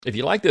If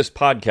you like this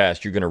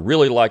podcast, you're going to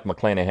really like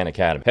McClanahan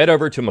Academy. Head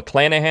over to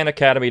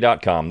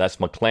McClanahanacademy.com. That's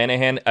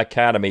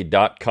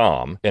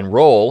McClanahanacademy.com.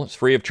 Enroll. It's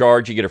free of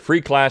charge. You get a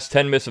free class,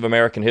 10 Myths of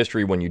American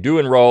History when you do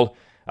enroll.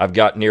 I've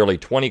got nearly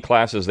 20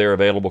 classes there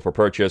available for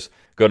purchase.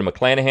 Go to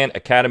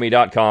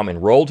McClanahanacademy.com,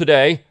 enroll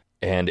today,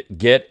 and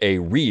get a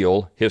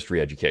real history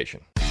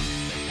education.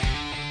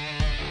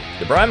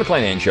 The Brian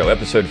McClanahan Show,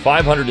 episode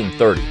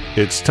 530.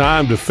 It's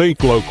time to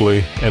think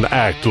locally and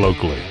act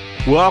locally.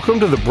 Welcome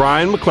to the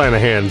Brian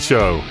McClanahan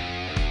Show.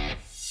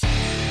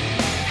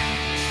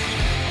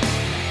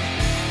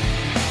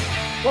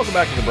 Welcome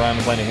back to the Brian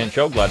McClanahan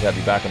Show. Glad to have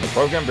you back on the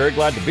program. Very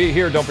glad to be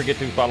here. Don't forget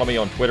to follow me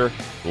on Twitter,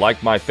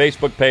 like my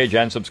Facebook page,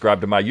 and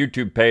subscribe to my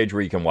YouTube page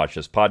where you can watch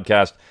this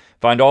podcast.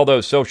 Find all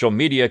those social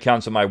media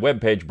accounts on my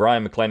webpage,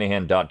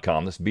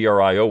 brianmcclanahan.com. That's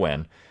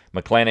B-R-I-O-N,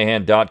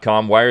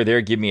 McClanahan.com. While you're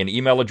there, give me an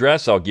email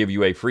address. I'll give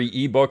you a free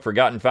ebook,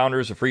 Forgotten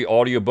Founders, a free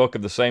audiobook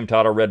of the same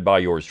title read by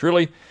yours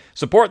truly.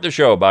 Support the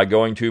show by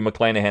going to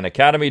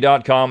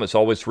McClanahanacademy.com. It's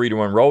always free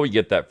to enroll. You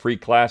get that free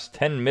class,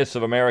 10 Myths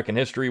of American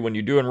History, when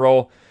you do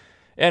enroll.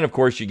 And, of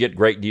course, you get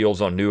great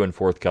deals on new and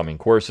forthcoming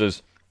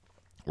courses.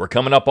 We're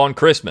coming up on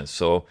Christmas,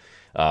 so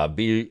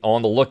be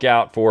on the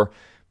lookout for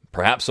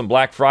perhaps some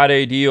Black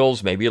Friday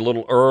deals, maybe a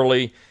little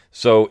early.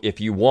 So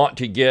if you want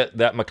to get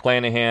that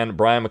Brian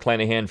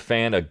McClanahan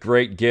fan a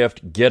great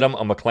gift, get them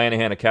a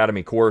McClanahan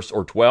Academy course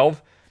or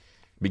 12,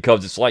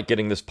 because it's like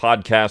getting this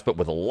podcast, but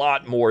with a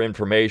lot more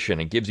information.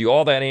 It gives you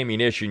all that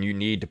ammunition you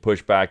need to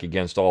push back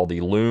against all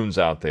the loons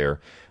out there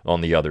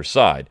on the other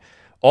side.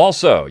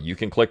 Also, you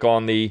can click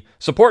on the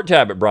support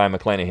tab at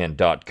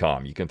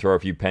brianmcclanahan.com. You can throw a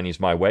few pennies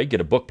my way,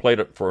 get a book plate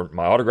for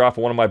my autograph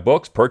of one of my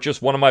books,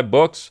 purchase one of my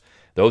books.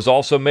 Those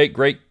also make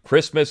great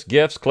Christmas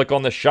gifts. Click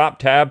on the shop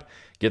tab,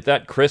 get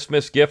that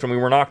Christmas gift. I mean,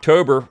 we're in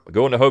October.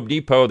 Going to Home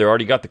Depot, they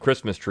already got the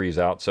Christmas trees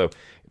out. So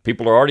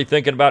people are already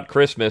thinking about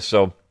Christmas.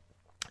 So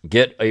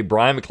get a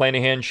Brian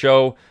McClanahan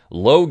Show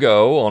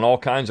logo on all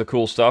kinds of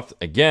cool stuff.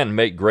 Again,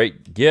 make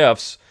great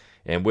gifts.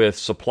 And with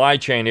supply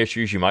chain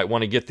issues, you might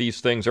want to get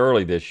these things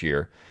early this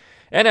year.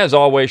 And as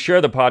always,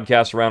 share the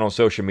podcast around on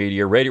social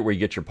media. Rate it where you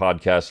get your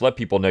podcasts. Let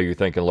people know you're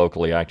thinking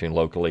locally, acting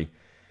locally.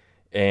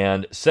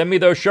 And send me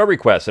those show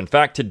requests. In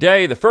fact,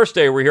 today, the first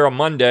day, we're here on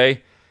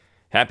Monday.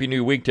 Happy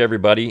New Week to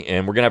everybody.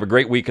 And we're going to have a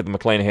great week at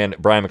the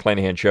Brian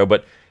McClanahan Show.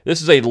 But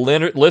this is a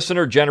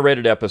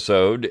listener-generated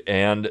episode.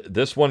 And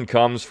this one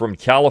comes from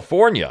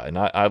California. And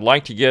I'd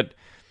like to get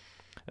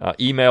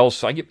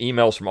emails. I get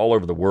emails from all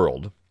over the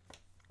world.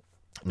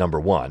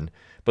 Number one.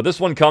 But this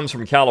one comes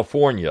from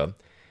California,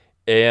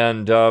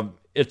 and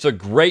it's a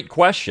great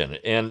question.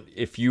 And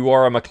if you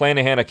are a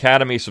McClanahan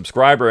Academy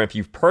subscriber, if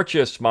you've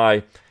purchased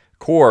my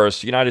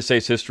course, United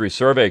States History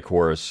Survey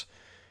course,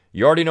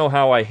 you already know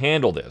how I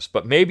handle this,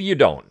 but maybe you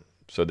don't.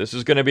 So this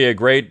is going to be a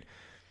great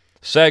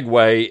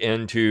segue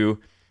into,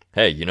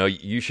 hey,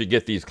 you should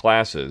get these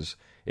classes.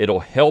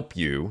 It'll help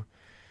you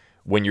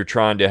when you're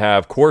trying to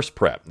have course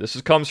prep. This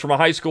comes from a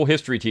high school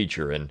history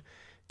teacher in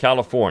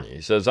California.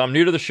 He says, I'm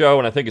new to the show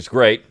and I think it's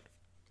great.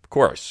 Of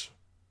course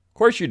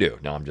you do.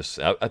 No,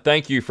 I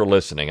thank you for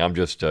listening. I'm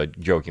just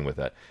joking with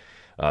that.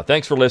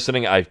 Thanks for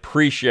listening. I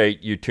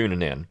appreciate you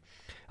tuning in.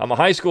 I'm a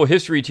high school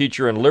history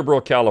teacher in liberal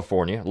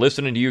California.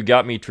 Listening to you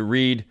led me to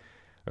read,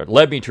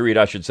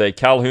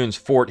 Calhoun's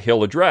Fort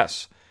Hill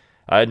Address.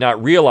 I had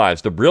not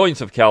realized the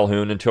brilliance of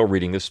Calhoun until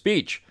reading the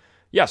speech.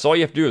 Yes, all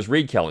you have to do is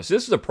read Calhoun. So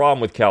this is a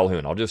problem with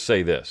Calhoun. I'll just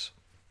say this.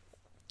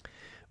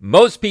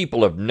 Most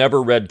people have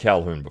never read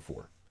Calhoun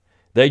before.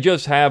 They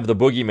just have the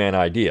boogeyman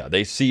idea.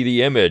 They see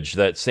the image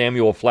that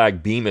Samuel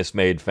Flagg Bemis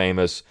made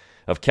famous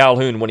of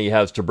Calhoun when he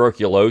has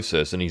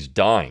tuberculosis and he's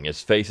dying.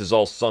 His face is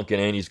all sunken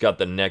in. He's got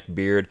the neck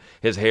beard.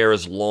 His hair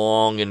is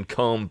long and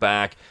combed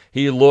back.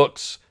 He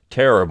looks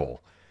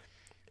terrible.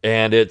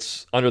 And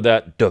it's under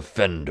that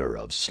defender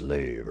of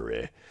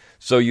slavery.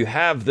 So you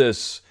have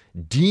this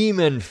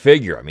demon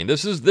figure. I mean,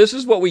 this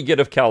is what we get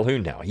of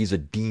Calhoun now. He's a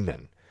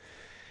demon.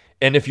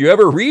 And if you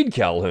ever read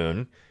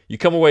Calhoun, you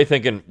come away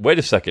thinking, wait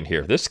a second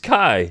here. This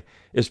guy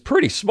is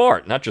pretty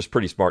smart. Not just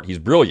pretty smart, he's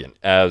brilliant.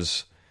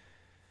 As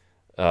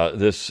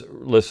this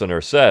listener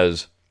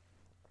says,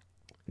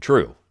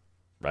 true.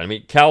 Right? I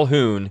mean,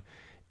 Calhoun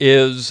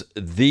is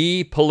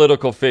the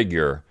political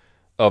figure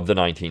of the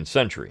 19th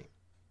century.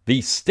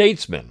 The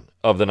statesman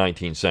of the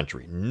 19th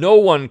century. No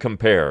one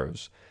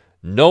compares.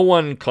 No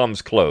one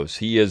comes close.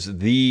 He is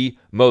the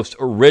most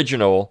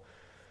original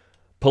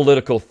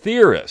political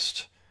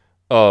theorist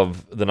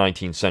of the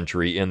 19th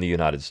century in the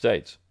United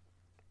States.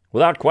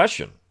 Without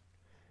question,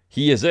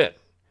 he is it.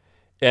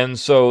 And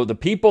so the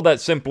people that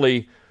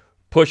simply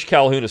push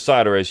Calhoun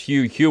aside, or as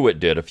Hugh Hewitt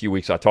did a few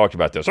weeks, I talked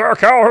about this,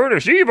 Calhoun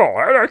is evil,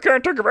 I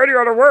can't think of any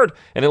other word.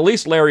 And at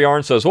least Larry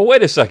Arnn says, well,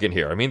 wait a second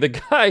here. I mean, the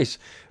guy's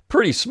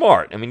pretty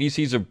smart. I mean,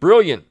 he's a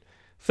brilliant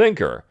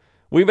thinker.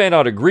 We may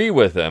not agree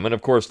with him, and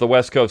of course the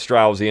West Coast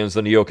Straussians,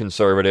 the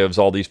neoconservatives,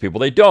 all these people,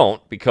 they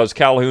don't, because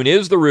Calhoun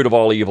is the root of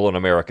all evil in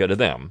America to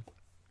them.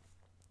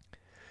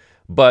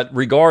 But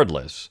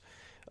regardless,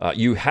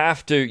 you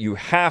have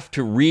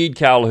to read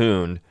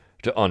Calhoun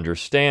to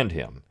understand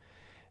him.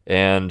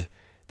 And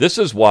This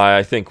is why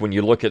I think when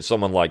you look at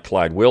someone like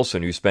Clyde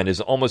Wilson, who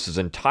spent almost his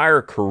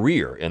entire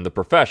career in the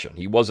profession,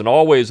 he wasn't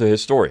always a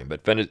historian,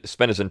 but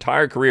spent his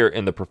entire career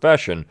in the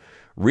profession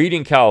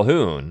reading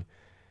Calhoun,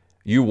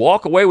 you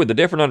walk away with a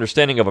different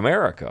understanding of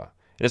America.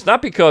 And it's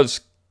not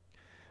because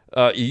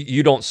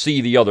you don't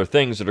see the other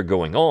things that are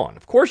going on.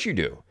 Of course you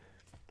do.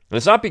 And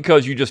it's not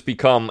because you just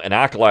become an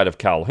acolyte of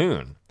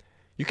Calhoun.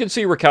 You can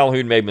see where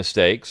Calhoun made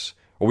mistakes,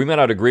 or we may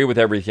not agree with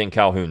everything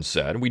Calhoun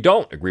said. We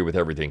don't agree with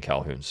everything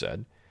Calhoun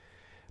said.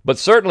 But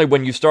certainly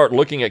when you start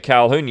looking at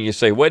Calhoun and you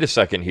say, wait a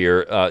second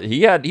here,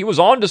 he was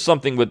on to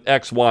something with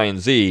X, Y, and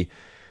Z,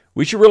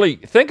 we should really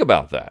think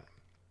about that.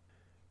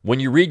 When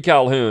you read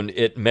Calhoun,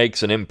 it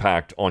makes an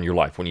impact on your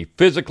life. When you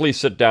physically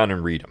sit down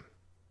and read him.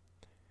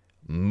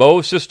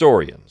 Most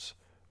historians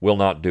will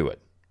not do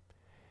it.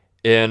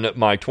 In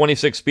my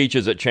 26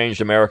 Speeches That Changed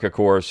America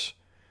course,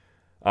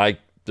 I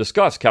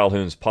discuss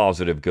Calhoun's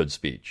positive good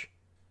speech.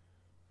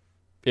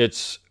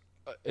 It's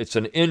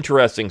an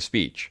interesting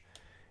speech.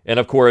 And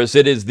of course,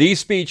 it is the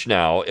speech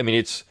now. I mean,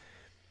 it's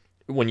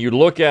when you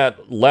look at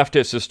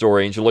leftist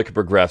historians, you look at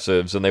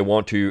progressives, and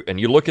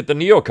you look at the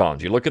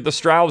neocons, you look at the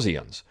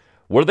Straussians.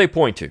 What do they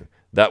point to?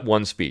 That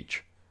one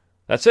speech.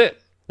 That's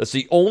it. That's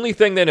the only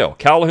thing they know.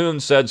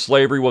 Calhoun said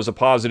slavery was a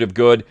positive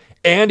good,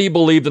 and he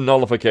believed in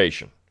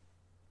nullification.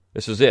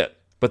 This is it.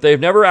 But they've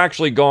never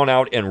actually gone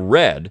out and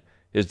read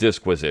his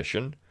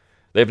disquisition.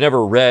 They've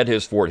never read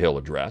his Fort Hill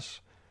address.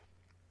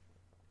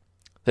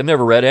 They've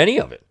never read any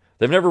of it.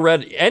 They've never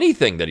read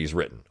anything that he's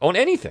written on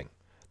anything.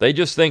 They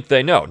just think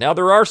they know. Now,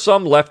 there are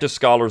some leftist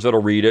scholars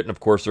that'll read it, and of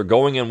course, they're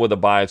going in with a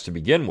bias to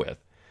begin with.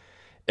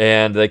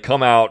 And they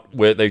come out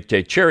with,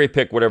 they cherry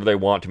pick whatever they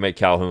want to make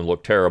Calhoun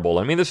look terrible.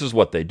 I mean, this is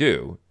what they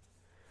do.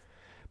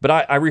 But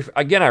I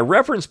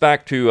reference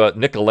back to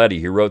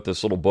Nicoletti, who wrote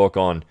this little book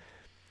on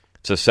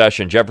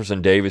secession,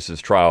 Jefferson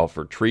Davis's trial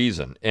for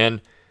treason.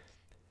 And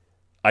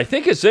I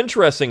think it's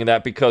interesting in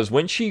that because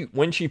when she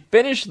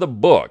finished the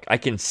book, I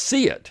can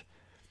see it.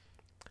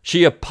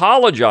 She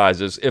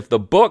apologizes if the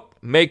book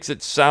makes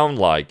it sound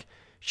like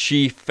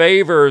she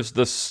favors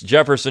the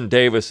Jefferson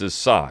Davis's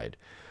side.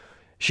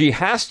 She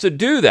has to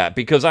do that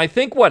because I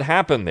think what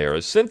happened there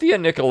is Cynthia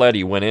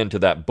Nicoletti went into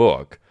that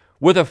book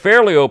with a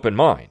fairly open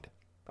mind.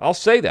 I'll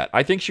say that.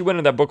 I think she went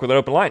into that book with an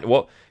open mind.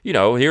 Well,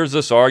 here's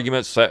this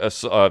argument,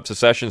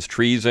 secession's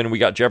treason. We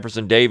got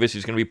Jefferson Davis.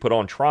 He's going to be put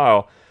on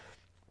trial.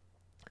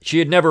 She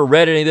had never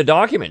read any of the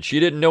documents. She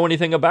didn't know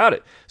anything about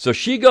it. So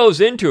she goes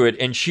into it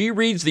and she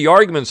reads the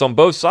arguments on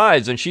both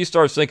sides and she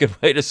starts thinking,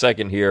 wait a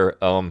second here.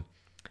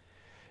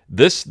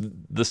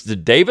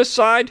 The Davis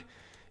side?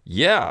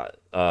 Yeah,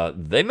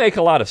 they make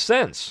a lot of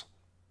sense.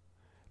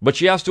 But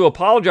she has to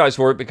apologize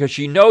for it because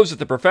she knows that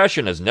the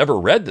profession has never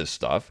read this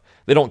stuff.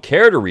 They don't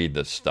care to read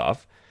this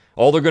stuff.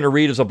 All they're going to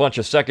read is a bunch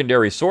of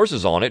secondary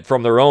sources on it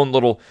from their own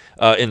little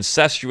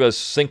incestuous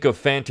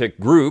sycophantic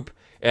group.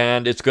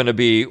 And it's going to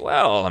be,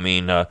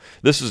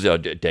 this is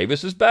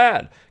Davis is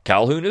bad.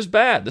 Calhoun is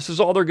bad. This is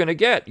all they're going to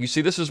get. You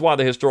see, this is why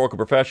the historical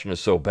profession is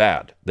so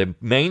bad. The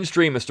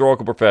mainstream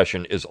historical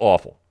profession is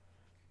awful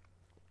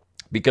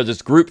because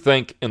it's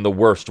groupthink in the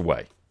worst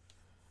way.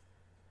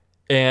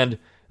 And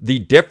the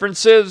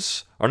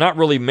differences are not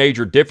really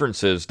major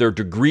differences. They're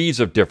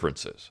degrees of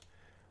differences.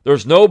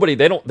 There's nobody,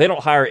 they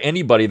don't hire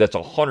anybody that's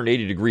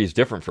 180 degrees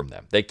different from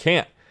them. They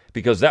can't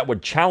because that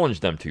would challenge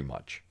them too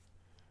much.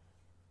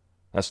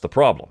 That's the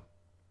problem.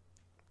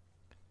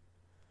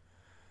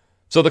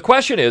 So the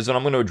question is, and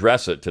I'm going to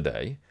address it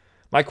today,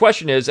 my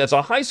question is, as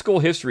a high school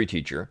history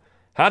teacher,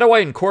 how do I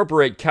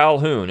incorporate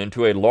Calhoun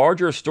into a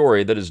larger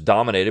story that is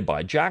dominated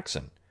by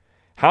Jackson?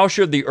 How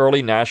should the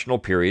early national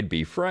period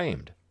be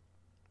framed?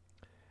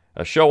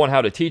 A show on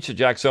how to teach the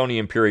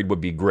Jacksonian period would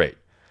be great.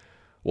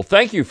 Well,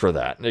 thank you for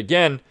that. And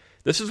again,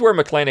 this is where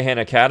McClanahan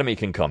Academy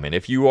can come in.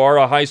 If you are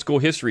a high school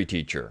history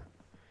teacher,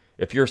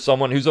 if you're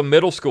someone who's a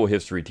middle school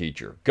history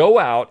teacher, go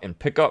out and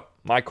pick up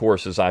my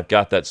courses. I've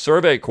got that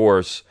survey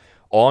course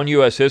on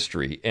U.S.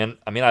 history. And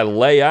I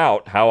lay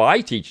out how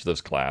I teach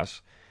this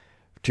class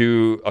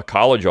to a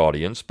college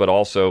audience, but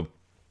also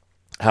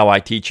how I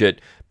teach it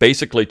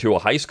basically to a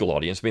high school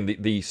audience.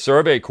 The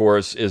survey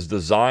course is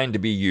designed to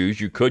be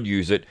used. You could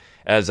use it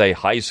as a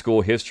high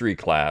school history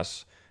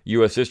class,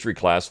 U.S. history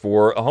class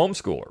for a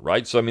homeschooler,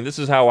 right? So, this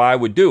is how I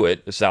would do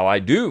it. This is how I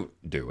do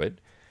it.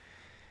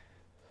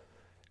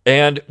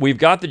 And we've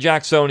got the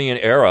Jacksonian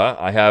era.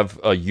 I have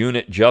a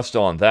unit just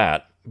on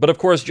that. But of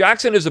course,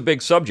 Jackson is a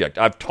big subject.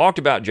 I've talked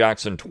about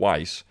Jackson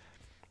twice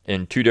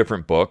in two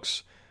different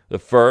books. The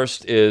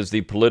first is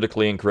The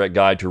Politically Incorrect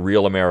Guide to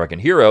Real American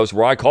Heroes,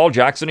 where I call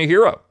Jackson a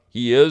hero.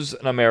 He is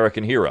an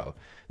American hero.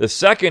 The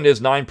second is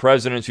 9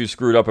 Presidents Who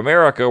Screwed Up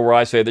America, where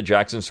I say that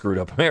Jackson screwed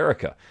up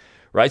America.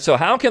 Right? So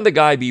how can the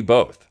guy be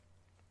both?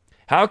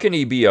 How can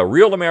he be a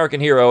real American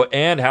hero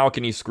and how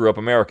can he screw up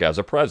America as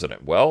a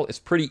president? Well, it's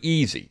pretty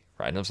easy.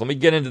 Right, so let me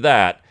get into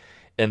that,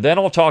 and then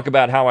I'll talk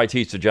about how I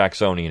teach the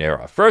Jacksonian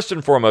era. First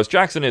and foremost,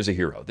 Jackson is a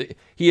hero.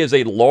 He is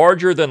a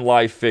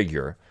larger-than-life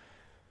figure.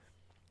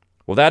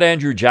 Without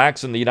Andrew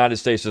Jackson, the United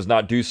States does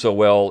not do so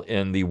well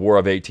in the War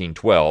of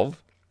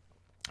 1812.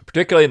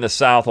 particularly in the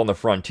South on the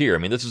frontier. I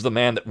mean, this is the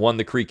man that won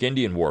the Creek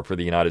Indian War for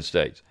the United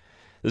States.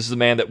 This is the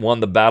man that won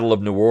the Battle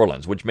of New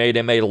Orleans, which made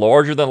him a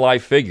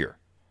larger-than-life figure.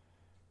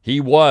 He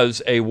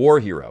was a war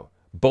hero,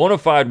 bona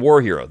fide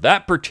war hero.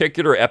 That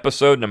particular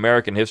episode in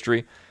American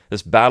history,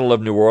 this Battle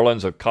of New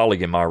Orleans, a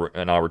colleague and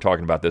I were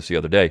talking about this the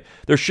other day.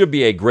 There should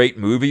be a great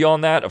movie on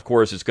that. Of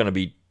course, it's going to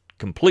be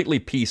completely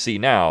PC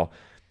now.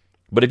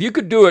 But if you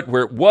could do it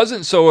where it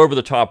wasn't so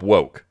over-the-top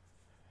woke,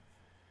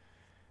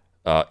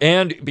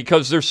 and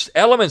because there's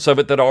elements of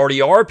it that already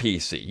are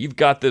PC. You've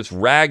got this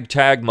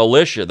ragtag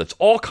militia that's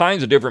all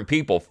kinds of different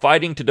people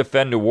fighting to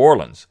defend New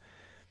Orleans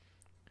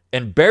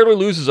and barely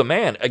loses a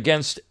man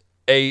against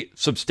a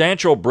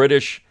substantial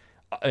British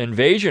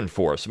invasion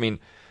force. I mean,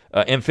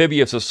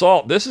 amphibious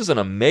assault. This is an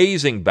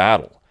amazing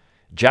battle.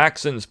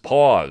 Jackson's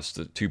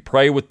paused to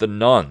pray with the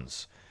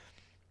nuns,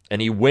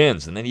 and he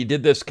wins. And then he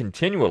did this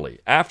continually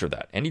after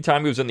that.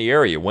 Anytime he was in the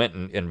area, went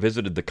and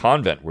visited the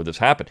convent where this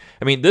happened.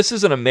 I mean, this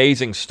is an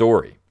amazing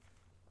story.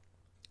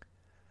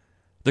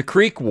 The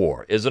Creek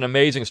War is an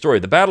amazing story.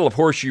 The Battle of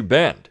Horseshoe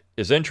Bend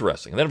is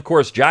interesting. And then, of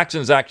course,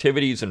 Jackson's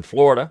activities in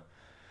Florida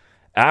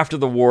after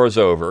the war is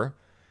over,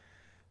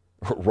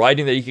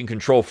 writing that he can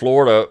control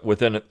Florida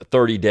within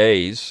 30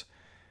 days.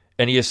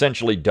 And he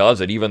essentially does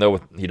it, even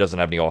though he doesn't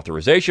have any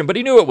authorization. But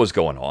he knew what was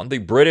going on. The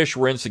British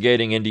were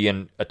instigating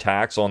Indian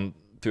attacks on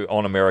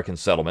American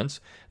settlements.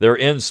 They're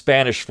in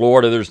Spanish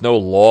Florida. There's no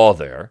law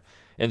there.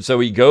 And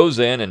so he goes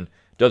in and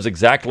does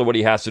exactly what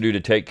he has to do to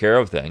take care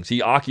of things.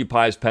 He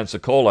occupies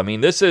Pensacola. I mean,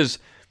 this is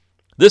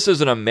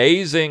an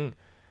amazing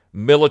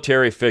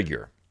military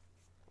figure.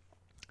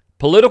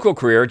 Political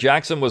career,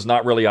 Jackson was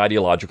not really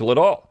ideological at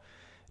all.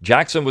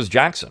 Jackson was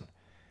Jackson.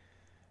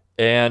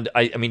 And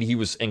I mean, he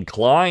was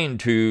inclined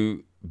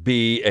to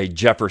be a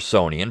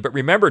Jeffersonian. But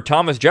remember,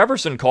 Thomas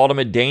Jefferson called him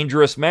a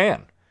dangerous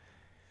man.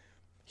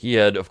 He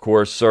had, of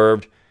course,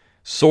 served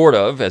sort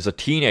of as a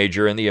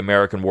teenager in the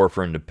American War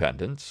for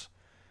Independence.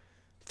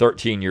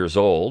 13 years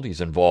old,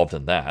 he's involved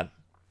in that.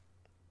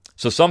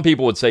 So some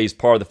people would say he's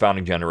part of the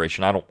founding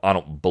generation. I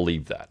don't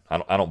believe that.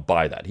 I don't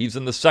buy that. He's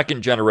in the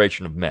second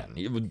generation of men.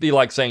 It would be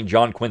like saying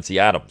John Quincy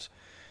Adams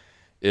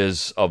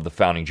is of the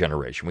founding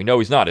generation. We know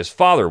he's not. His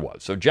father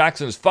was. So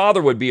Jackson's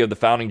father would be of the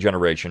founding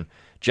generation.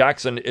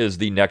 Jackson is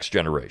the next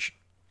generation.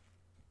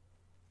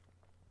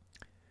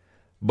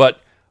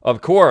 But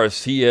of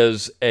course, he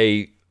is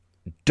a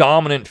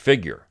dominant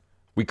figure.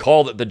 We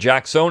call it the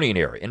Jacksonian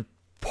era. And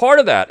part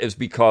of that is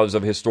because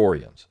of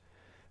historians.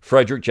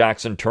 Frederick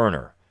Jackson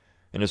Turner,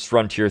 in his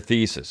Frontier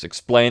Thesis,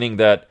 explaining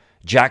that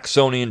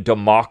Jacksonian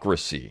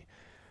democracy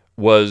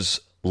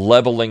was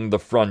leveling the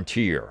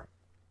frontier.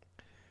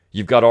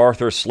 You've got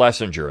Arthur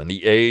Schlesinger in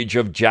The Age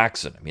of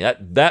Jackson. I mean,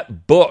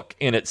 that book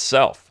in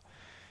itself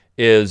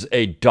is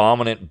a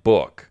dominant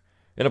book.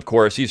 And of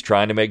course, he's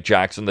trying to make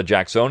Jackson, the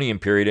Jacksonian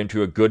period,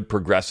 into a good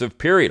progressive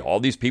period. All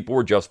these people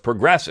were just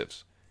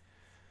progressives.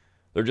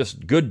 They're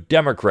just good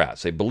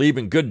Democrats. They believe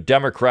in good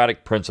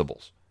democratic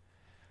principles.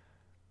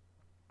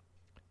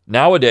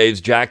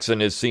 Nowadays,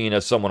 Jackson is seen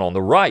as someone on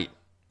the right.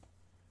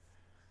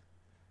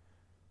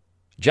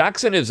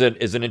 Jackson is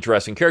an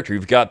interesting character.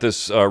 You've got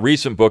this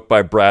recent book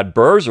by Brad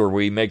Berzer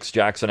where he makes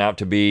Jackson out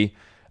to be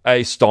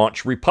a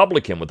staunch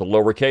Republican with a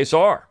lowercase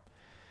r.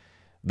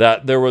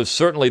 That there was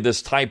certainly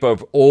this type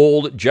of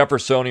old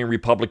Jeffersonian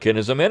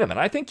republicanism in him. And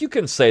I think you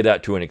can say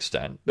that to an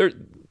extent.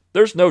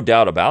 There's no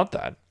doubt about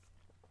that.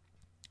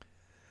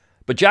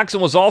 But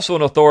Jackson was also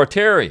an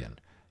authoritarian.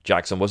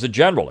 Jackson was a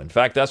general. In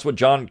fact, that's what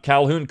John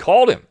Calhoun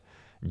called him,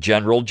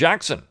 General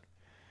Jackson.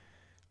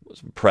 He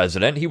was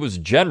president, he was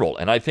general.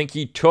 And I think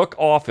he took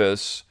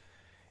office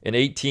in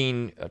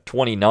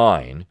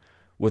 1829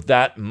 with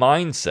that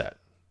mindset,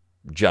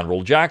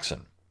 General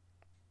Jackson.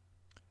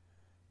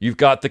 You've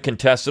got the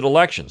contested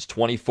elections,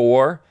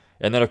 24,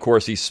 and then, of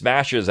course, he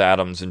smashes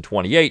Adams in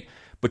 28.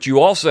 But you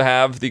also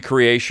have the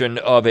creation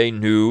of a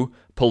new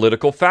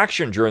political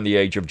faction during the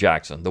age of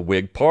Jackson, the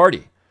Whig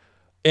Party.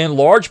 In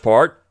large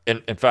part,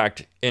 in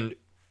fact, in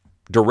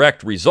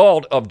direct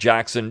result of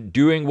Jackson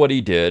doing what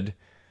he did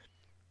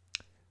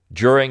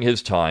during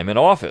his time in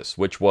office,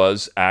 which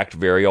was act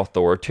very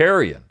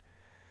authoritarian.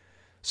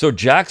 So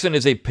Jackson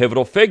is a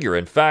pivotal figure.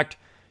 In fact,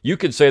 you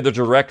could say the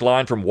direct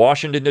line from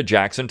Washington to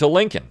Jackson to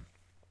Lincoln.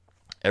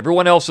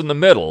 Everyone else in the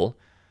middle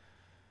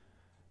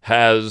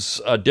has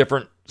a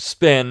different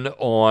spin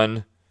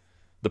on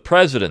the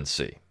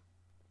presidency.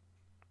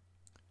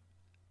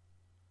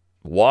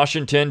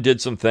 Washington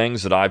did some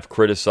things that I've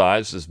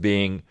criticized as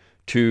being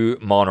too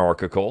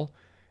monarchical.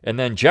 And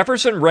then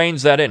Jefferson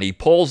reins that in. He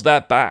pulls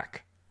that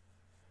back.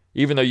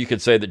 Even though you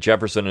could say that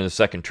Jefferson in his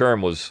second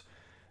term was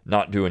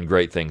not doing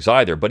great things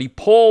either. But he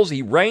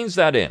reins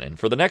that in. And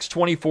for the next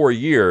 24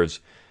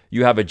 years,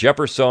 you have a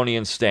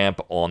Jeffersonian stamp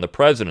on the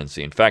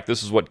presidency. In fact,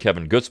 this is what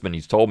Kevin Gutzman,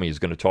 he's told me, he's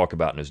going to talk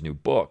about in his new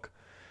book.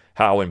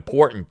 How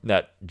important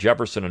that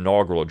Jefferson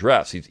inaugural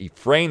address. He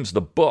frames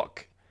the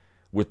book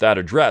with that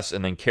address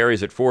and then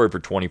carries it forward for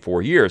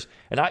 24 years.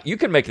 And you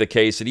can make the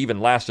case it even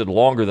lasted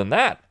longer than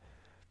that.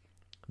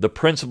 the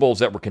principles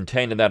that were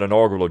contained in that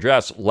inaugural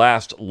address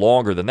last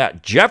longer than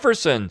that.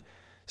 Jefferson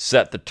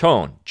set the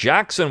tone.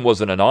 Jackson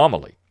was an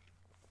anomaly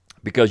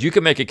because you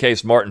can make a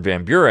case Martin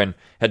Van Buren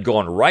had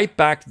gone right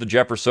back to the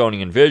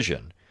Jeffersonian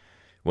vision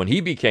when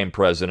he became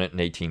president in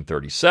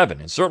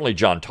 1837, and certainly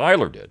John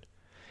Tyler did.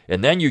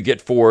 And then you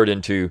get forward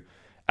into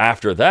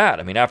after that.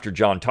 I mean, after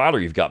John Tyler,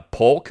 you've got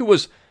Polk, who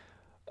was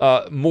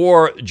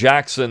more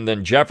Jackson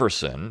than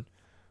Jefferson,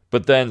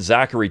 but then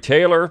Zachary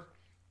Taylor,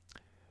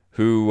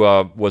 who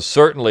was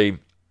certainly,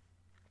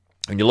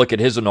 when you look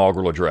at his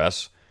inaugural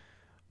address,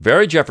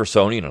 very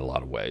Jeffersonian in a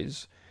lot of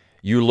ways.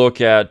 You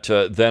look at,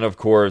 then, of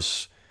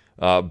course,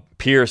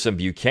 Pierce and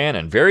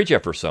Buchanan, very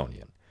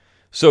Jeffersonian.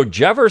 So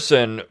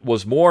Jefferson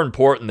was more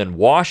important than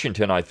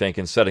Washington, I think,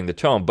 in setting the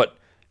tone. But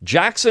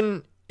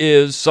Jackson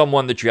is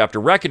someone that you have to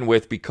reckon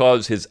with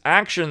because his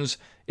actions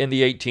in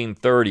the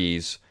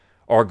 1830s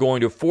are going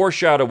to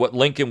foreshadow what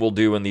Lincoln will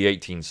do in the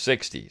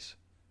 1860s.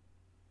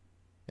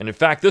 And in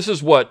fact, this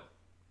is what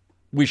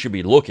we should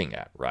be looking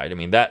at, right? I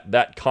mean,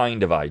 that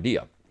kind of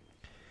idea.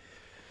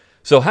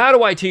 So how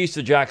do I teach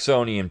the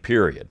Jacksonian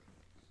period?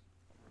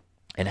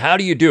 And how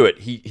do you do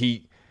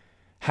it?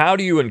 How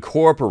do you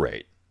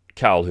incorporate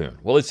Calhoun?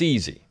 Well, it's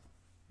easy.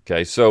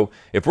 Okay, so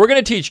if we're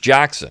going to teach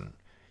Jackson,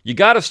 you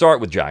got to start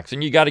with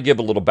Jackson. You got to give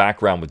a little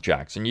background with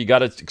Jackson. You got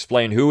to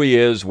explain who he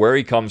is, where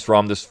he comes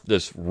from,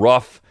 this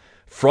rough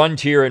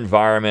frontier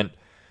environment,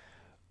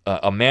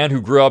 a man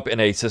who grew up in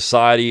a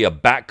society, a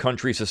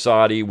backcountry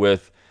society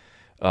with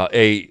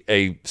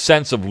a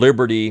sense of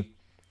liberty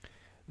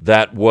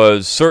that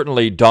was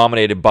certainly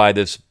dominated by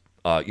this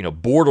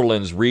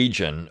borderlands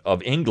region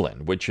of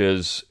England, which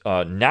is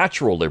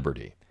natural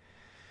liberty.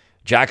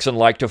 Jackson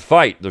liked to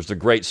fight. There's a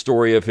great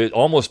story of his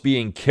almost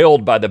being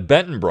killed by the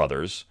Benton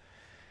brothers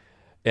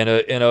in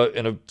a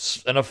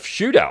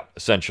shootout,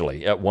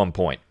 essentially, at one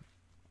point.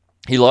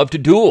 He loved to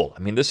duel. I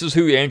mean, this is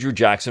who Andrew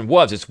Jackson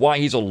was. It's why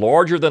he's a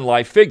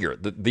larger-than-life figure.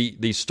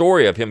 The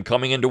story of him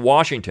coming into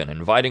Washington,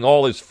 inviting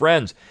all his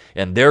friends,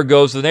 and there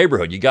goes the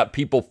neighborhood. You got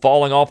people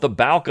falling off the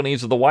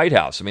balconies of the White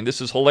House. I mean, this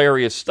is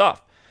hilarious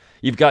stuff.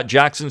 You've got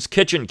Jackson's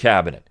kitchen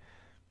cabinet.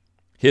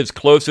 His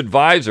close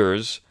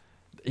advisors,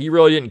 he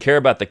really didn't care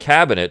about the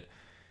cabinet.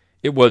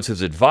 It was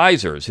his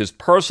advisors, his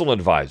personal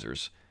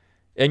advisors.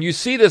 And you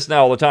see this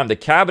now all the time. The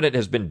cabinet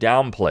has been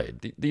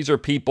downplayed. These are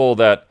people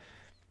that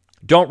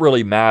don't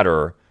really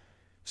matter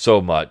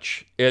so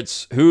much.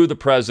 It's who the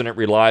president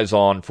relies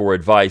on for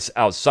advice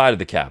outside of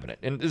the cabinet.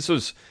 And this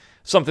was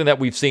something that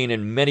we've seen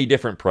in many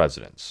different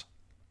presidents.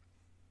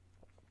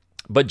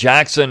 But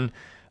Jackson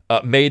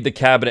made the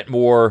cabinet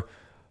more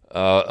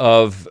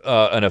of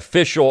an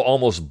official,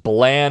 almost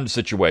bland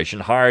situation,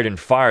 hired and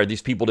fired.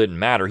 These people didn't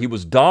matter. He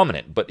was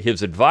dominant, but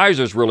his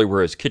advisors really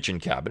were his kitchen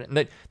cabinet.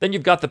 And then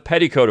you've got the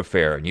petticoat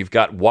affair, and you've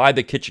got why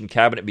the kitchen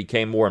cabinet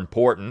became more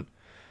important,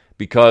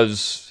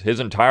 because his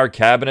entire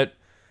cabinet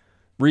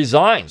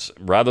resigns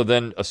rather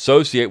than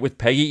associate with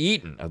Peggy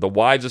Eaton. The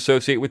wives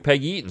associate with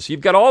Peggy Eaton. So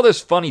you've got all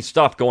this funny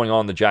stuff going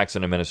on in the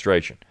Jackson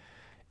administration.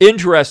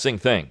 Interesting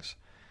things.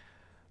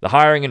 The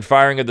hiring and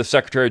firing of the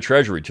Secretary of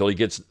Treasury till he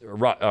gets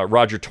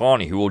Roger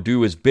Taney, who will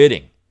do his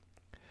bidding.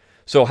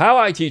 So how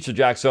I teach the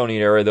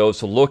Jacksonian era, though, is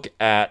to look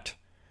at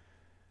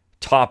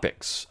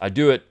topics. I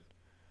do it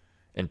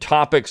in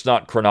topics,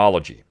 not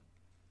chronology.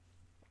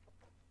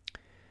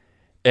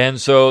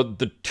 And so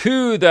the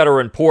two that are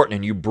important,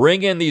 and you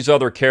bring in these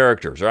other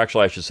characters, or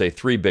actually I should say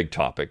three big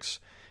topics.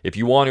 If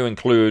you want to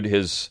include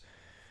his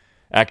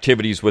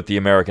activities with the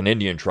American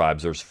Indian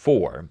tribes, there's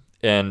four.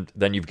 And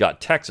then you've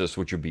got Texas,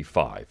 which would be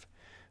five.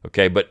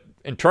 Okay, but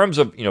in terms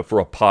of, for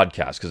a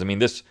podcast,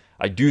 because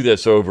I do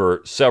this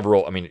over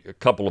a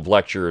couple of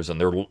lectures, and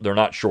they're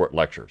not short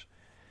lectures.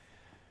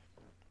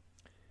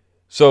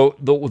 So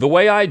the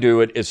way I do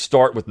it is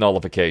start with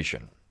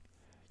nullification.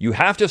 You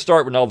have to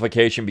start with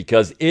nullification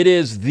because it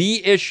is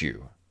the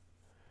issue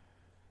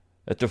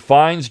that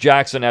defines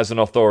Jackson as an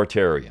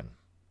authoritarian.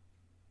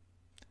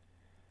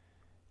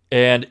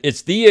 And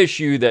it's the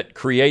issue that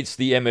creates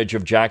the image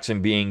of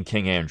Jackson being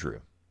King Andrew.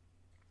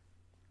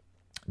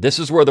 This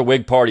is where the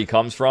Whig Party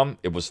comes from.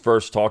 It was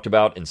first talked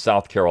about in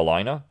South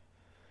Carolina.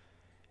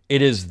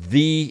 It is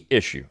the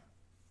issue.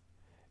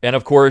 And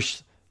of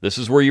course, this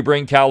is where you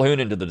bring Calhoun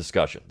into the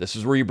discussion. This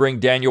is where you bring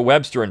Daniel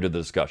Webster into the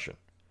discussion.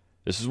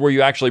 This is where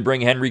you actually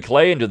bring Henry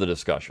Clay into the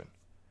discussion.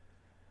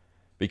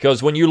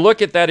 Because when you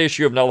look at that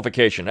issue of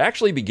nullification, it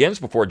actually begins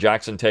before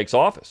Jackson takes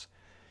office.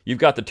 You've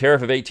got the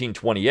Tariff of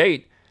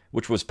 1828,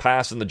 which was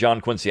passed in the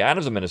John Quincy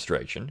Adams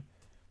administration.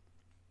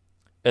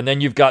 And then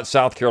you've got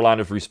South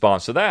Carolina's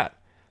response to that.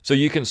 So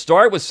you can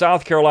start with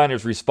South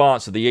Carolina's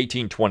response to the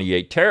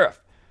 1828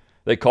 tariff.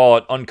 They call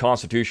it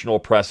unconstitutional,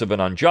 oppressive, and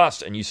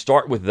unjust. And you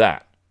start with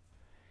that.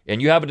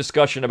 And you have a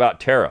discussion about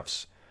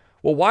tariffs.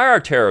 Well, why are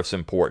tariffs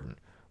important?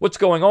 What's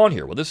going on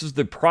here? Well, this is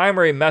the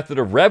primary method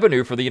of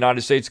revenue for the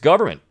United States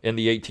government in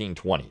the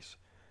 1820s.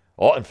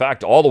 In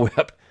fact, all the way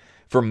up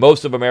for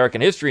most of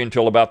American history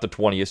until about the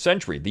 20th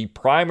century. The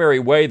primary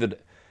way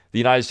that the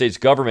United States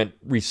government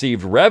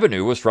received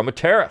revenue was from a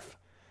tariff.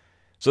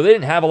 So they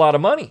didn't have a lot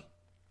of money.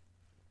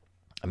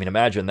 I mean,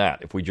 imagine that.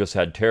 If we just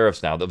had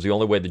tariffs now, that was the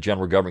only way the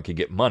general government could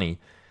get money.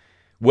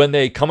 When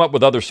they come up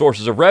with other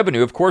sources of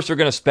revenue, of course, they're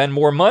going to spend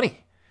more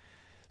money.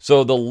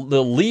 So the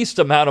least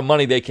amount of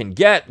money they can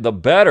get, the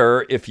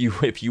better. If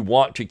you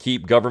want to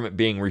keep government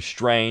being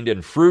restrained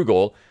and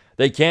frugal,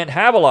 they can't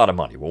have a lot of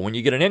money. Well, when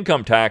you get an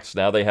income tax,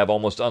 now they have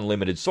almost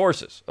unlimited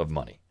sources of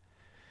money.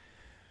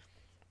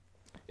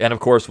 And of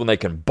course, when they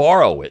can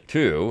borrow it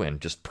too and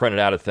just print it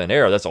out of thin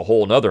air, that's a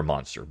whole other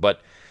monster.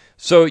 But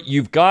so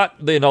you've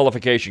got the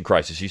nullification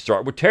crisis. You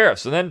start with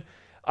tariffs, and then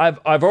I've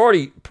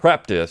already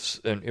prepped this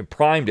and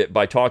primed it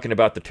by talking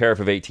about the tariff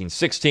of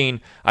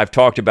 1816. I've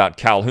talked about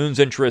Calhoun's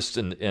interest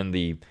in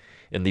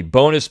the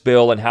bonus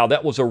bill and how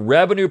that was a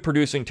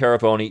revenue-producing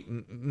tariff only,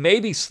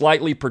 maybe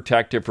slightly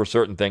protective for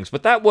certain things,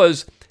 but that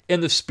was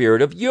in the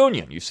spirit of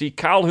union. You see,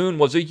 Calhoun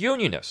was a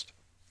unionist.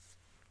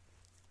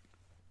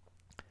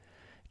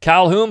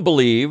 Calhoun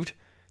believed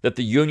that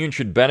the union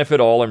should benefit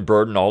all and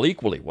burden all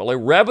equally. Well, a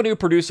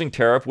revenue-producing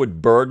tariff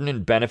would burden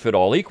and benefit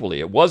all equally.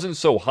 It wasn't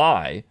so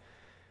high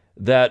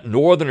that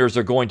Northerners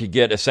are going to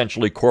get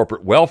essentially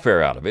corporate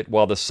welfare out of it,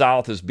 while the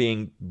South is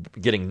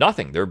getting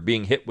nothing. They're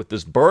being hit with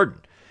this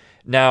burden.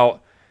 Now,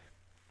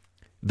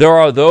 there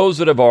are those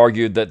that have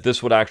argued that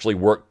this would actually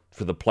work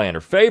for the planter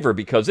favor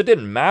because it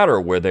didn't matter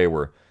where they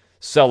were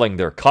selling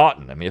their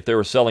cotton. I mean, if they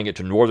were selling it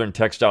to Northern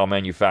textile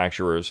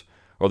manufacturers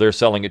or they're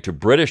selling it to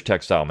British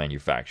textile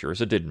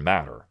manufacturers, it didn't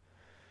matter.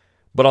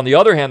 But on the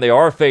other hand, they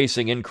are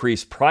facing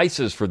increased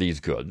prices for these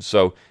goods,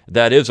 so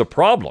that is a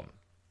problem.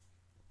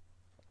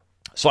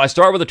 So I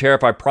start with a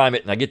tariff, I prime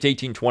it, and I get to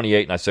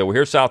 1828, and I say, well,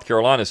 here's South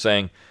Carolina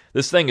saying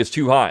this thing is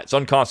too high. It's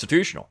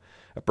unconstitutional.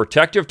 A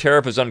protective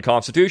tariff is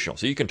unconstitutional.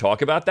 So you can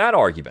talk about that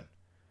argument.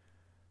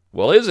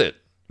 Well, is it?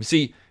 You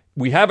see,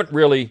 we haven't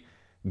really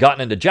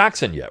gotten into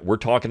Jackson yet. We're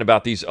talking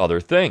about these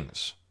other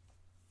things.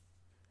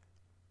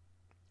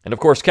 And of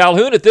course,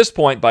 Calhoun at this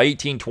point, by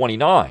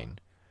 1829,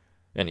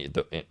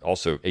 and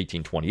also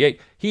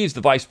 1828, he's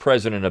the vice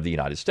president of the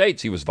United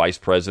States. He was vice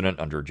president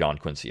under John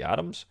Quincy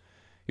Adams.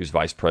 He was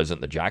vice president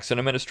of the Jackson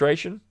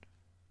administration.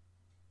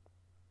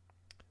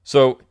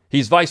 So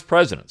he's vice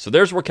president. So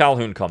there's where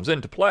Calhoun comes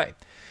into play.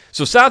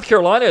 So South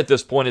Carolina at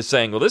this point is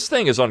saying, well, this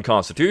thing is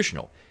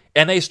unconstitutional.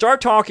 And they start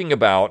talking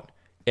about,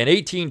 in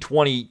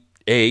 1828,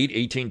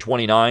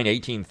 1829,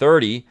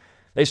 1830,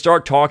 they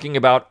start talking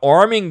about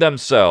arming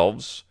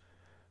themselves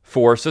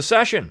for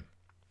secession.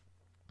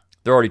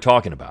 They're already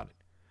talking about it.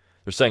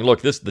 They're saying,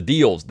 look,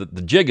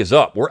 the jig is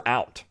up. We're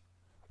out.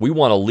 We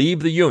want to leave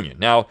the Union.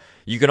 Now,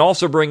 you can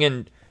also bring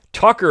in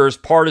Tucker's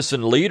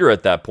partisan leader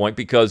at that point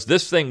because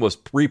this thing was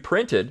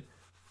reprinted,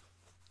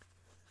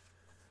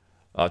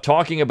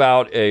 talking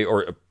about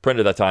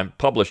printed at that time,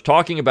 published,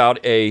 talking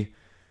about a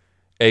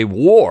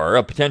war,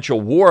 a potential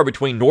war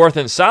between North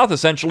and South,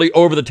 essentially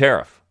over the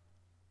tariff.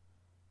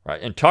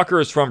 Right? And Tucker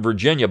is from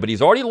Virginia, but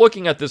he's already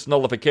looking at this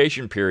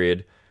nullification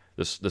period,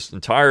 this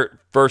entire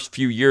first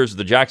few years of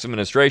the Jackson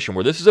administration,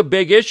 where this is a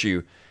big issue,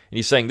 and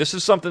he's saying this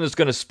is something that's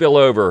going to spill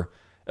over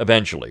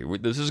eventually.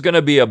 This is going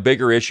to be a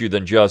bigger issue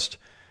than just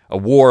a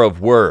war of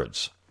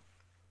words.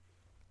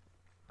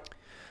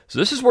 So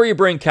this is where you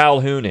bring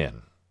Calhoun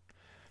in.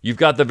 You've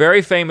got the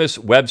very famous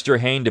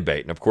Webster-Hayne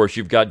debate, and of course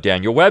you've got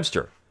Daniel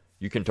Webster.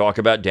 You can talk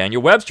about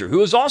Daniel Webster,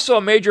 who is also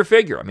a major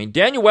figure. I mean,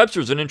 Daniel Webster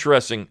is an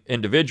interesting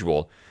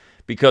individual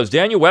because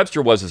Daniel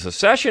Webster was a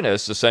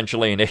secessionist,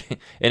 essentially, in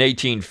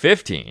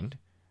 1815.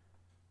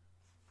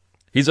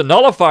 He's a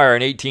nullifier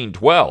in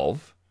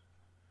 1812,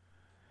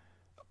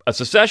 a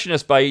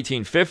secessionist by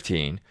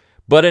 1815,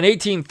 but in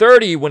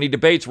 1830, when he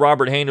debates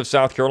Robert Hayne of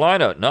South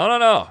Carolina,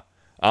 no,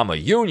 I'm a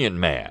Union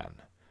man.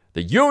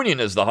 The Union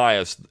is the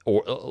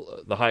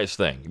highest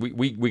thing.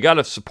 We got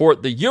to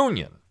support the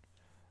Union.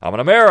 I'm an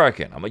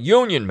American. I'm a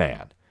Union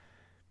man.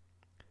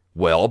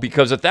 Well,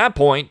 because at that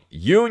point,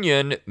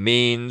 Union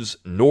means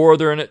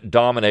Northern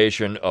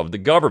domination of the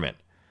government.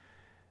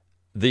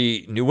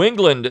 The New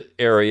England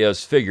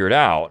areas figured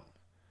out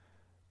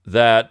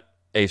that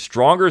a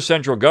stronger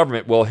central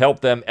government will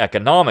help them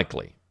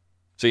economically.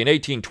 See, in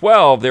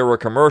 1812, they were a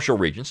commercial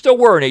region, still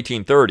were in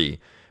 1830,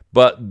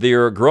 but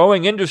their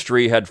growing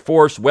industry had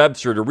forced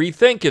Webster to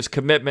rethink his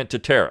commitment to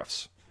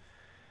tariffs.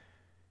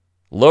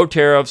 Low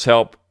tariffs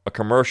help a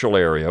commercial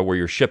area where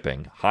you're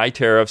shipping. High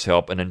tariffs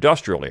help an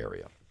industrial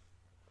area.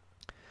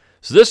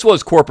 So this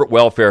was corporate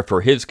welfare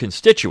for his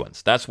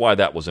constituents. That's why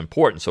that was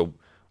important. So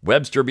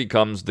Webster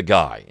becomes the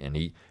guy, and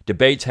he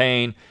debates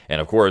Hayne,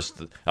 and of course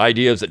the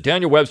idea is that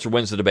Daniel Webster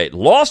wins the debate.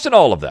 Lost in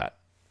all of that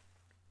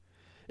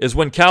is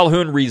when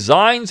Calhoun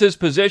resigns his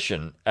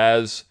position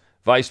as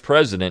vice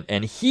president,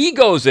 and he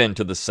goes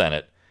into the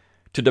Senate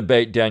to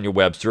debate Daniel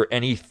Webster,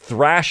 and he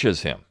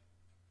thrashes him.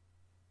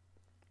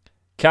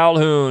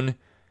 Calhoun,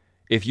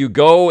 if you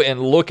go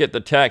and look at the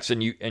text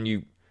and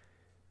you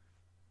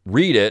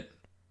read it,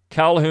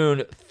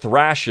 Calhoun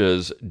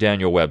thrashes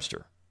Daniel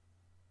Webster.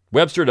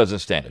 Webster doesn't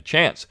stand a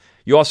chance.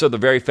 You also have the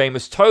very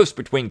famous toast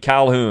between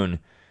Calhoun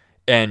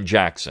and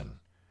Jackson.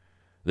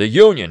 The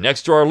Union,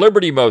 next to our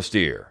liberty most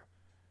dear.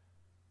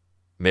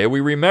 May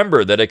we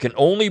remember that it can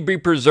only be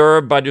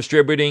preserved by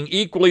distributing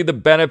equally the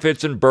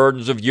benefits and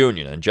burdens of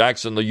union. And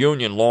Jackson, the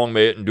union, long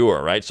may it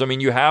endure, right? So, I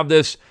mean, you have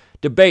this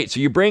debate. So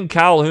you bring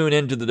Calhoun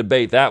into the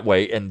debate that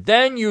way, and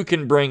then you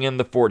can bring in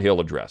the Fort Hill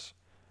Address,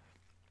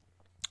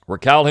 where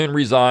Calhoun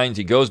resigns,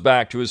 he goes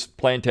back to his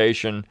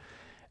plantation,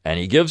 and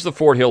he gives the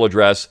Fort Hill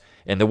Address.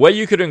 And the way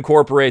you could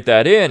incorporate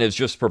that in is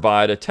just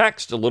provide a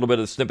text, a little bit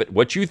of snippet,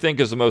 what you think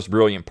is the most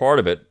brilliant part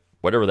of it,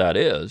 whatever that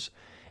is,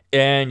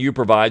 and you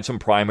provide some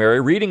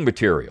primary reading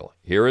material.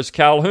 Here is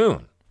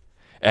Calhoun.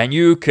 And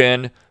you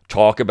can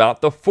talk about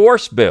the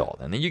force bill,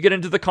 and then you get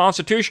into the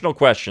constitutional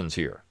questions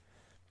here.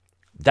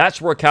 That's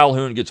where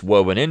Calhoun gets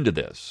woven into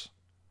this,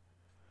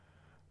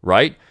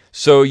 right?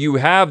 So you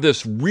have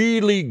this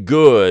really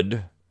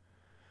good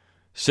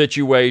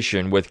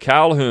situation with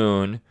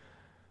Calhoun,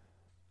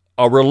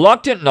 a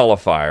reluctant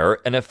nullifier,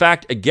 and in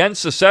fact,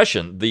 against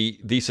secession.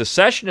 The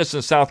secessionists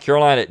in South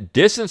Carolina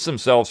distanced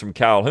themselves from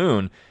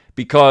Calhoun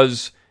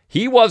because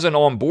he wasn't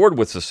on board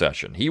with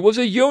secession. He was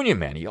a Union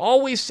man. He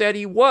always said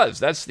he was.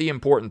 That's the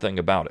important thing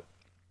about it.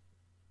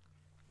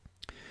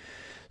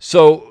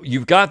 So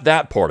you've got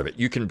that part of it.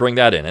 You can bring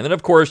that in. And then,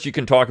 of course, you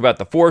can talk about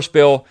the force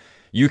bill.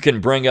 You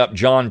can bring up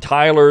John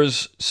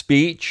Tyler's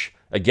speech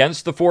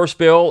against the force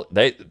bill.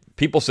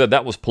 People said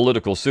that was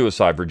political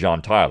suicide for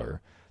John Tyler.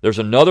 There's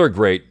another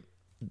great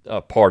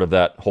part of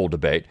that whole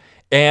debate,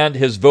 and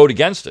his vote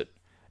against it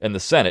in the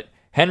Senate.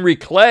 Henry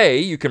Clay,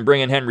 you can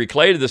bring in Henry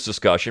Clay to this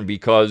discussion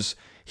because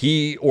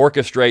he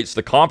orchestrates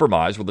the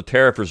compromise where the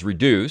tariff is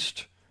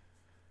reduced,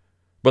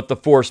 but the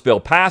force bill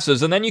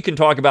passes. And then you can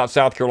talk about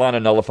South Carolina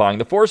nullifying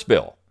the force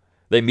bill.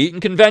 They meet in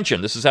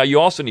convention. This is how you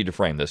also need to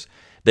frame this.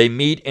 They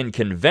meet in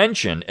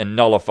convention and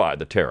nullify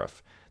the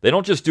tariff. They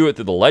don't just do it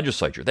through the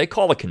legislature. They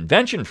call a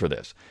convention for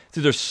this.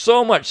 See, there's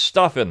so much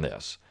stuff in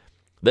this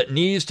that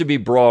needs to be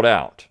brought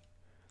out.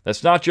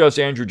 That's not just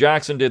Andrew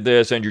Jackson did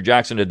this, Andrew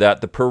Jackson did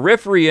that. The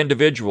periphery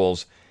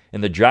individuals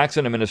in the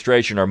Jackson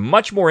administration are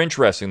much more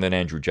interesting than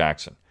Andrew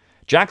Jackson.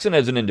 Jackson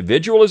as an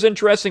individual is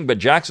interesting, but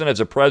Jackson as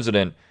a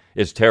president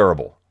is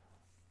terrible.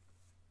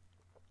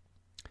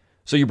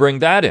 So you bring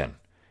that in.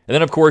 And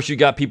then, of course, you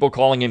got people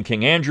calling him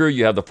King Andrew.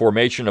 You have the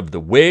formation of the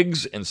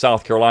Whigs in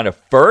South Carolina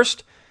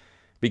first,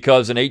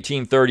 because in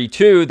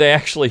 1832, they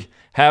actually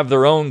have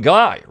their own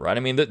guy, right? I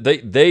mean,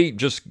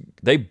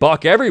 they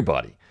buck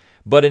everybody.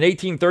 But in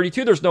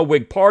 1832, there's no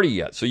Whig party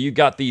yet. So you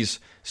got these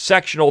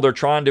sectional, they're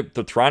trying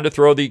to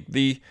throw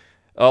the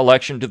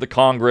election to the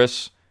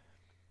Congress.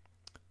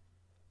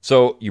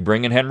 So you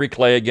bring in Henry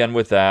Clay again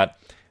with that.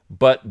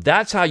 But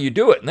that's how you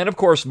do it. And then, of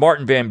course,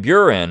 Martin Van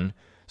Buren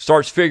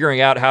starts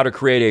figuring out how to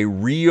create a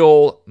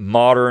real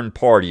modern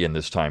party in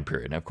this time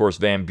period. And, of course,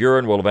 Van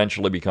Buren will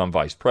eventually become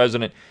vice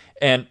president.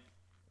 And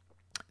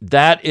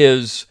that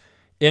is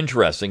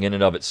interesting in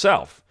and of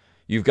itself.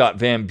 You've got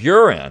Van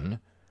Buren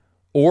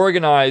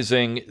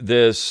organizing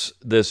this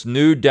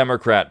new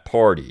Democrat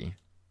Party,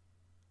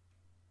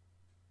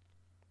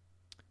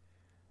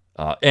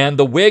 and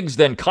the Whigs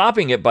then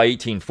copying it by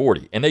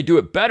 1840. And they do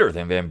it better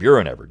than Van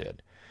Buren ever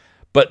did.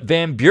 But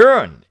Van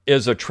Buren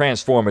is a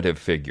transformative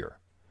figure.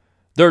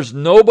 There's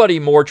nobody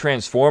more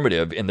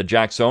transformative in the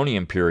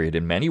Jacksonian period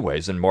in many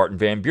ways than Martin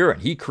Van Buren.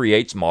 He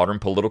creates modern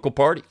political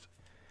parties.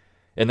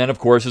 And then, of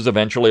course, is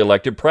eventually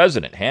elected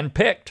president,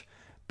 handpicked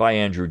by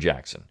Andrew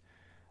Jackson.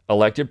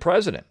 Elected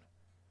president.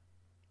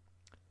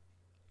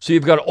 So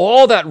you've got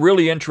all that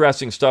really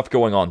interesting stuff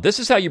going on. This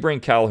is how you bring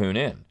Calhoun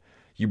in.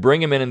 You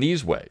bring him in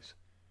these ways.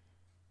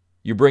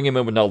 You bring him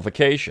in with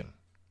nullification.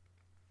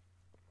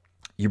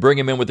 You bring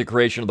him in with the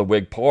creation of the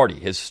Whig Party,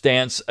 his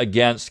stance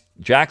against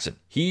Jackson.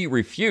 He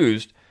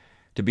refused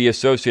to be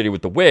associated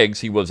with the Whigs.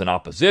 He was in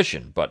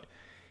opposition, but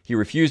he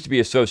refused to be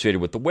associated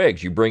with the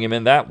Whigs. You bring him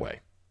in that way.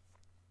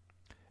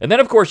 And then,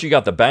 of course, you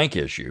got the bank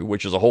issue,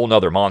 which is a whole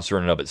other monster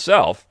in and of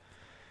itself.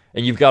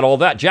 And you've got all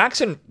that.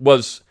 Jackson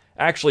was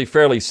actually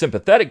fairly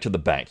sympathetic to the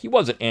bank. He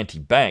wasn't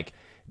anti-bank.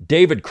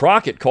 David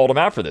Crockett called him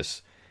out for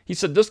this. He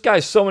said, this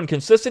guy's so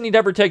inconsistent, he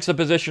never takes a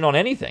position on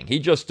anything. He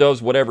just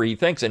does whatever he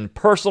thinks, and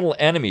personal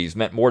enemies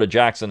meant more to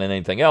Jackson than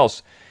anything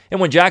else. And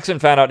when Jackson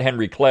found out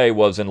Henry Clay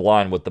was in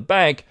line with the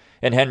bank,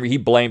 and he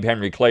blamed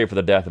Henry Clay for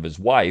the death of his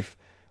wife,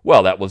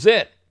 well, that was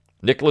it.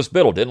 Nicholas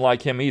Biddle didn't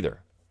like him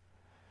either.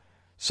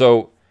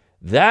 So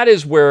that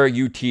is where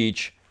you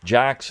teach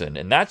Jackson,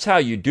 and that's how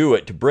you do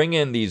it to bring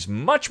in these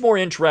much more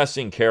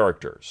interesting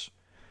characters.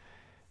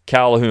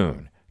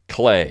 Calhoun,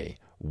 Clay,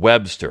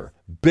 Webster,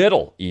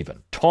 Biddle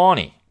even,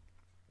 Tawney,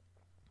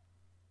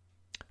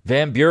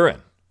 Van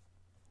Buren.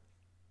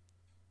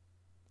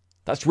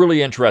 That's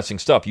really interesting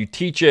stuff. You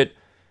teach it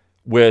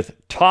with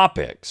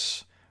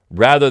topics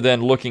rather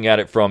than looking at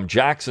it from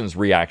Jackson's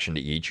reaction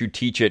to each. You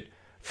teach it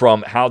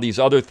from how these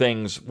other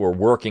things were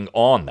working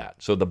on that.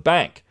 So the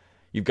bank,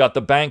 you've got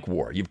the bank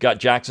war. You've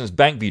got Jackson's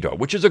bank veto,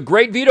 which is a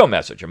great veto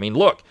message. I mean,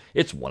 look,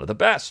 it's one of the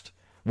best.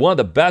 One of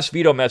the best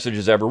veto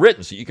messages ever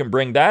written. So you can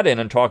bring that in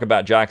and talk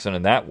about Jackson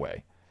in that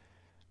way.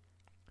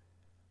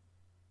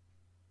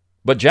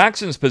 But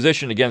Jackson's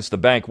position against the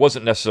bank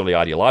wasn't necessarily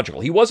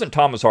ideological. He wasn't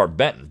Thomas Hart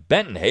Benton.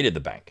 Benton hated the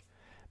bank.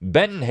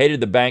 Benton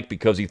hated the bank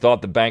because he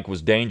thought the bank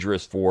was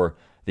dangerous for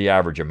the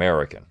average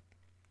American.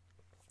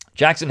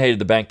 Jackson hated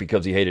the bank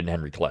because he hated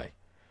Henry Clay.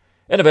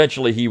 And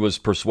eventually he was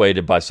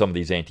persuaded by some of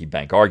these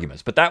anti-bank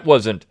arguments. But that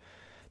wasn't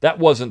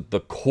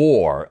the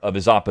core of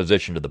his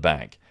opposition to the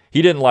bank.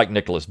 He didn't like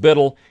Nicholas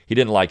Biddle. He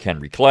didn't like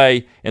Henry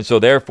Clay. And so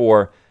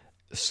therefore,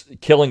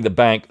 killing the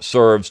bank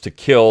serves to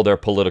kill their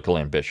political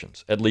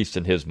ambitions, at least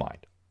in his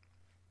mind.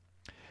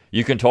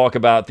 You can talk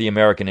about the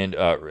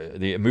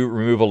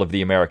removal of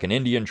the American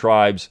Indian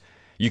tribes.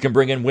 You can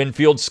bring in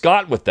Winfield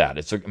Scott with that.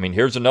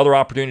 Here's another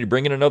opportunity to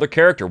bring in another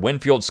character.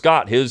 Winfield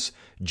Scott, his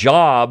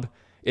job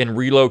in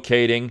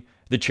relocating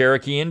the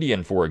Cherokee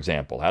Indian, for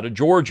example, out of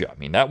Georgia.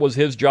 That was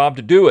his job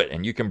to do it.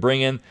 And you can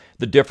bring in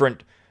the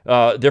different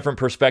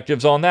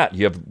perspectives on that.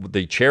 You have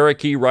the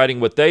Cherokee writing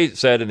what they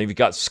said, and then you've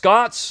got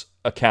Scott's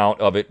account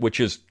of it, which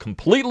is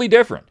completely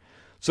different.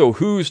 So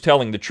who's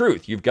telling the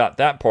truth? You've got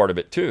that part of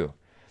it too.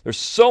 There's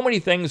so many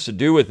things to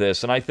do with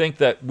this, and I think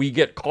that we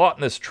get caught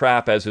in this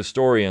trap as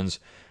historians,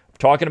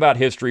 talking about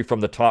history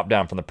from the top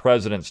down, from the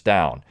presidents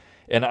down.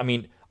 And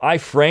I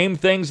frame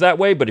things that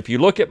way, but if you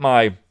look at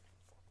my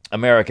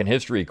American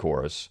history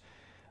course,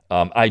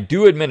 I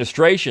do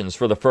administrations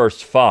for the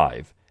first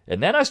 5,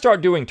 and then I start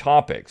doing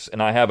topics,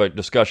 and I have a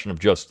discussion of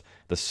just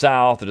the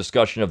South, a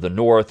discussion of the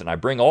North, and I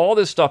bring all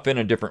this stuff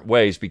in different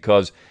ways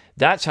because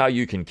that's how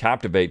you can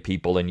captivate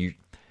people, and you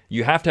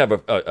have to have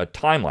a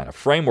timeline, a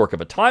framework of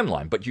a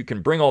timeline, but you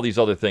can bring all these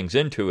other things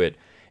into it,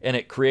 and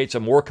it creates a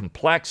more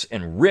complex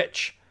and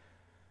rich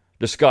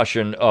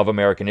discussion of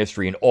American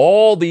history and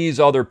all these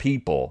other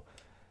people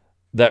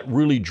that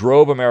really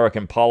drove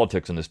American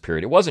politics in this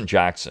period. It wasn't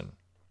Jackson.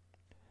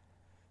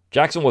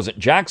 Jackson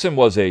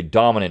was a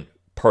dominant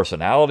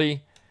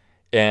personality,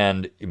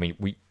 and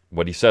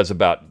what he says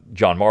about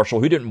John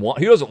Marshall, he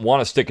doesn't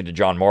want to stick it to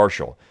John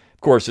Marshall. Of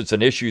course, it's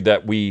an issue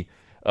that we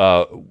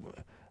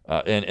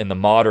in the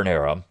modern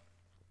era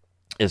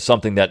is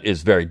something that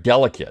is very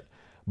delicate.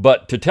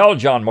 But to tell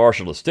John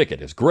Marshall to stick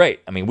it is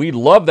great. We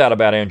love that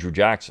about Andrew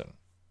Jackson.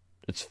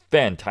 It's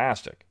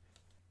fantastic.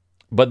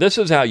 But this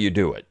is how you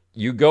do it.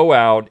 You go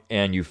out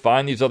and you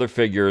find these other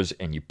figures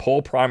and you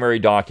pull primary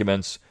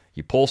documents.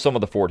 You pull some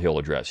of the Fort Hill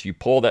Address. You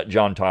pull that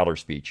John Tyler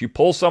speech. You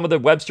pull some of the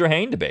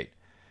Webster-Hayne debate,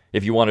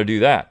 if you want to do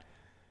that.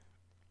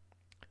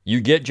 You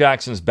get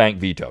Jackson's bank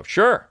veto.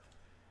 Sure.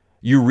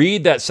 You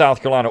read that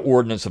South Carolina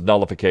Ordinance of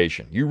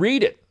Nullification. You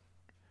read it.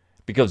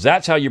 Because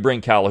that's how you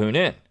bring Calhoun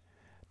in.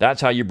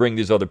 That's how you bring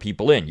these other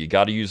people in. You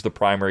got to use the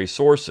primary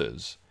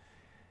sources.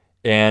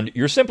 And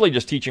you're simply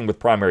just teaching with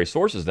primary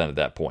sources then at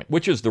that point,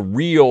 which is the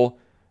real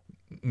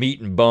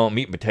meat and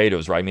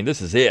potatoes, right?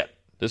 This is it.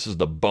 This is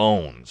the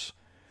bones.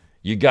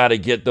 You got to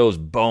get those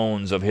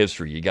bones of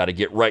history. You got to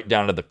get right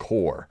down to the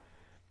core.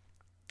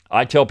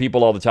 I tell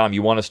people all the time,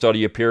 you want to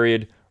study a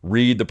period,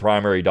 read the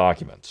primary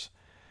documents.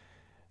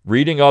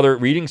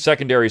 Reading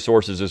secondary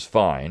sources is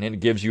fine, and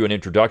it gives you an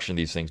introduction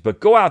to these things, but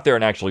go out there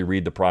and actually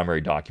read the primary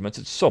documents.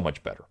 It's so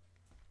much better.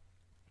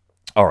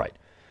 All right.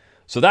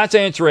 So that's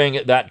answering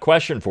that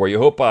question for you.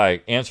 Hope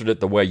I answered it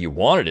the way you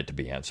wanted it to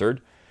be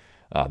answered.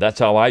 That's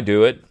how I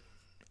do it,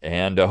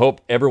 and I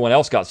hope everyone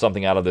else got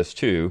something out of this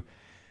too.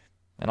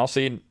 And I'll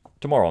see you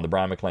tomorrow on the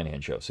Brian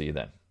McClanahan Show. See you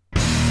then.